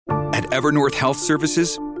At Evernorth Health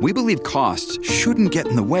Services, we believe costs shouldn't get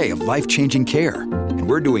in the way of life-changing care, and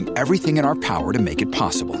we're doing everything in our power to make it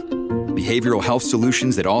possible. Behavioral health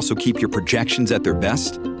solutions that also keep your projections at their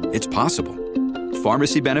best? It's possible.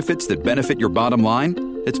 Pharmacy benefits that benefit your bottom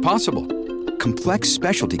line? It's possible. Complex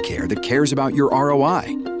specialty care that cares about your ROI?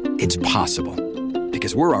 It's possible.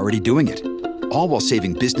 Because we're already doing it. All while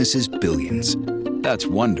saving businesses billions. That's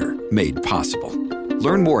Wonder made possible.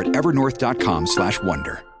 Learn more at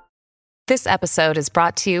evernorth.com/wonder. This episode is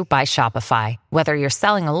brought to you by Shopify. Whether you're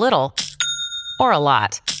selling a little or a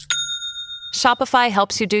lot, Shopify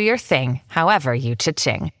helps you do your thing, however you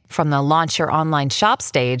cha-ching. From the launch your online shop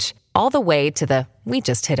stage, all the way to the we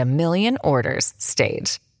just hit 1 million orders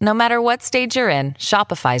stage. No matter what stage you're in,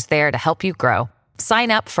 Shopify's there to help you grow.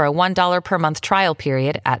 Sign up for a $1 per month trial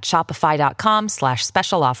period at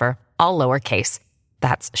shopify.com/special offer, all lowercase.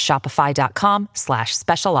 That's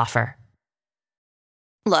shopify.com/special offer.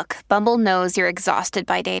 Look, Bumble knows you're exhausted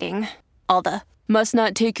by dating. All the must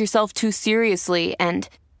not take yourself too seriously and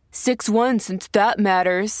 6'1" since that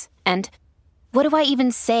matters. And what do I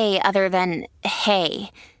even say other than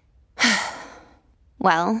hey?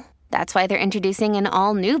 Well, that's why they're introducing an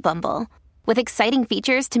all-new Bumble with exciting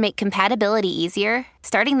features to make compatibility easier,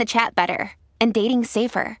 starting the chat better, and dating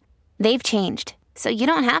safer. They've changed, so you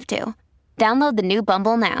don't have to. Download the new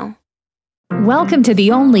Bumble now. Welcome to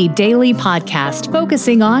the only daily podcast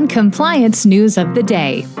focusing on compliance news of the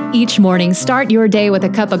day. Each morning, start your day with a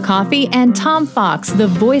cup of coffee and Tom Fox, the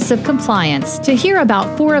voice of compliance, to hear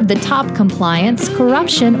about 4 of the top compliance,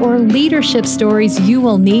 corruption, or leadership stories you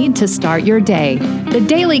will need to start your day. The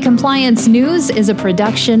Daily Compliance News is a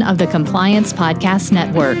production of the Compliance Podcast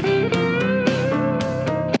Network.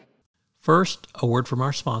 First, a word from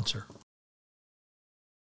our sponsor.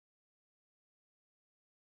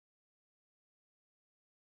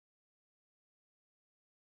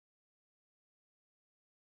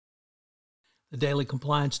 The Daily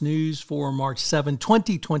Compliance News for March 7,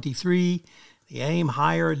 2023, the AIM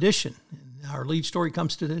Higher Edition. And our lead story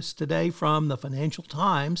comes to us today from the Financial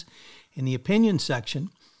Times in the opinion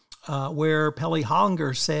section, where Pelle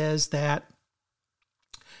Hollinger says that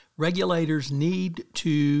regulators need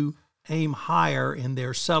to aim higher in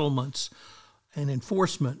their settlements and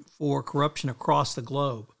enforcement for corruption across the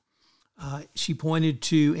globe. She pointed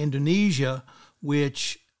to Indonesia,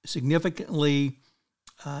 which significantly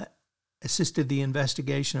assisted the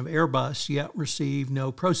investigation of Airbus, yet received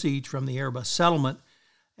no proceeds from the Airbus settlement.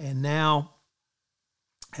 And now,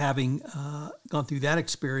 having gone through that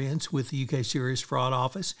experience with the UK Serious Fraud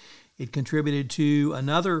Office, it contributed to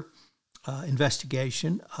another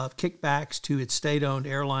investigation of kickbacks to its state-owned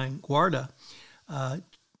airline Garuda.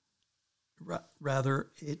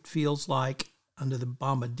 Rather, it feels like under the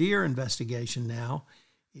Bombardier investigation now,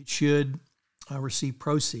 it should receive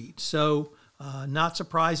proceeds. So, not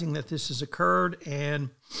surprising that this has occurred,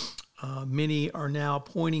 and many are now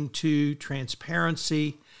pointing to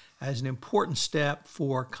transparency as an important step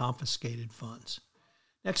for confiscated funds.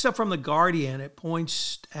 Next up from The Guardian, it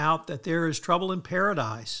points out that there is trouble in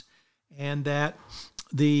paradise and that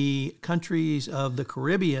the countries of the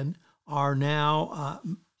Caribbean are now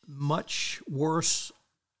much worse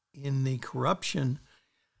in the corruption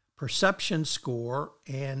perception score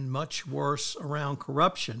and much worse around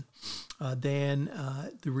corruption than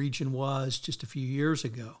the region was just a few years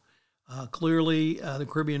ago. Clearly, the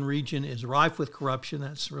Caribbean region is rife with corruption.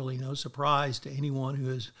 That's really no surprise to anyone who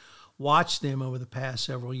has watched them over the past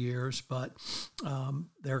several years, but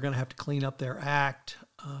they're going to have to clean up their act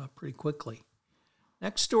pretty quickly.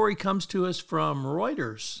 Next story comes to us from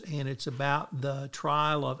Reuters, and it's about the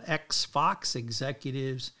trial of ex-Fox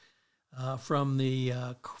executives from the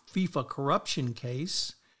FIFA corruption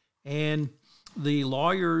case, and the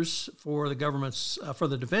lawyers for the government's for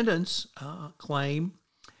the defendants claim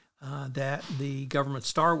that the government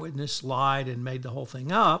star witness lied and made the whole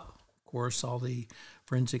thing up. Of course, all the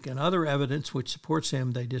forensic and other evidence which supports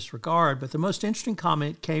him they disregard. But the most interesting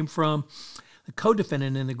comment came from the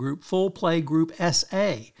co-defendant in the group, Full Play Group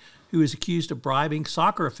SA, who is accused of bribing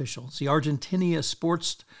soccer officials. The Argentina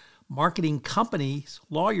sports marketing company's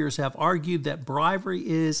lawyers have argued that bribery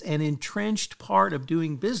is an entrenched part of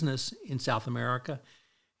doing business in South America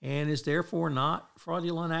and is therefore not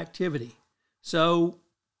fraudulent activity. So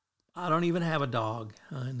I don't even have a dog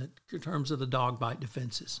in terms of the dog bite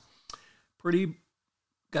defenses. Pretty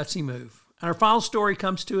gutsy move. And our final story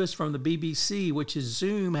comes to us from the BBC, which is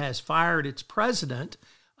Zoom has fired its president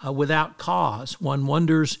without cause. One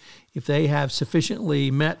wonders if they have sufficiently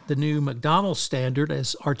met the new McDonald's standard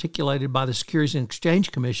as articulated by the Securities and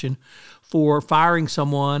Exchange Commission for firing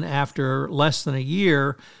someone after less than a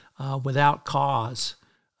year without cause.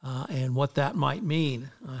 and what that might mean.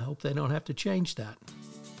 I hope they don't have to change that.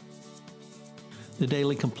 The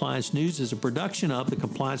Daily Compliance News is a production of the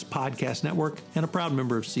Compliance Podcast Network and a proud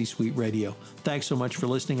member of C-Suite Radio. Thanks so much for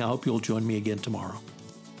listening. I hope you'll join me again tomorrow.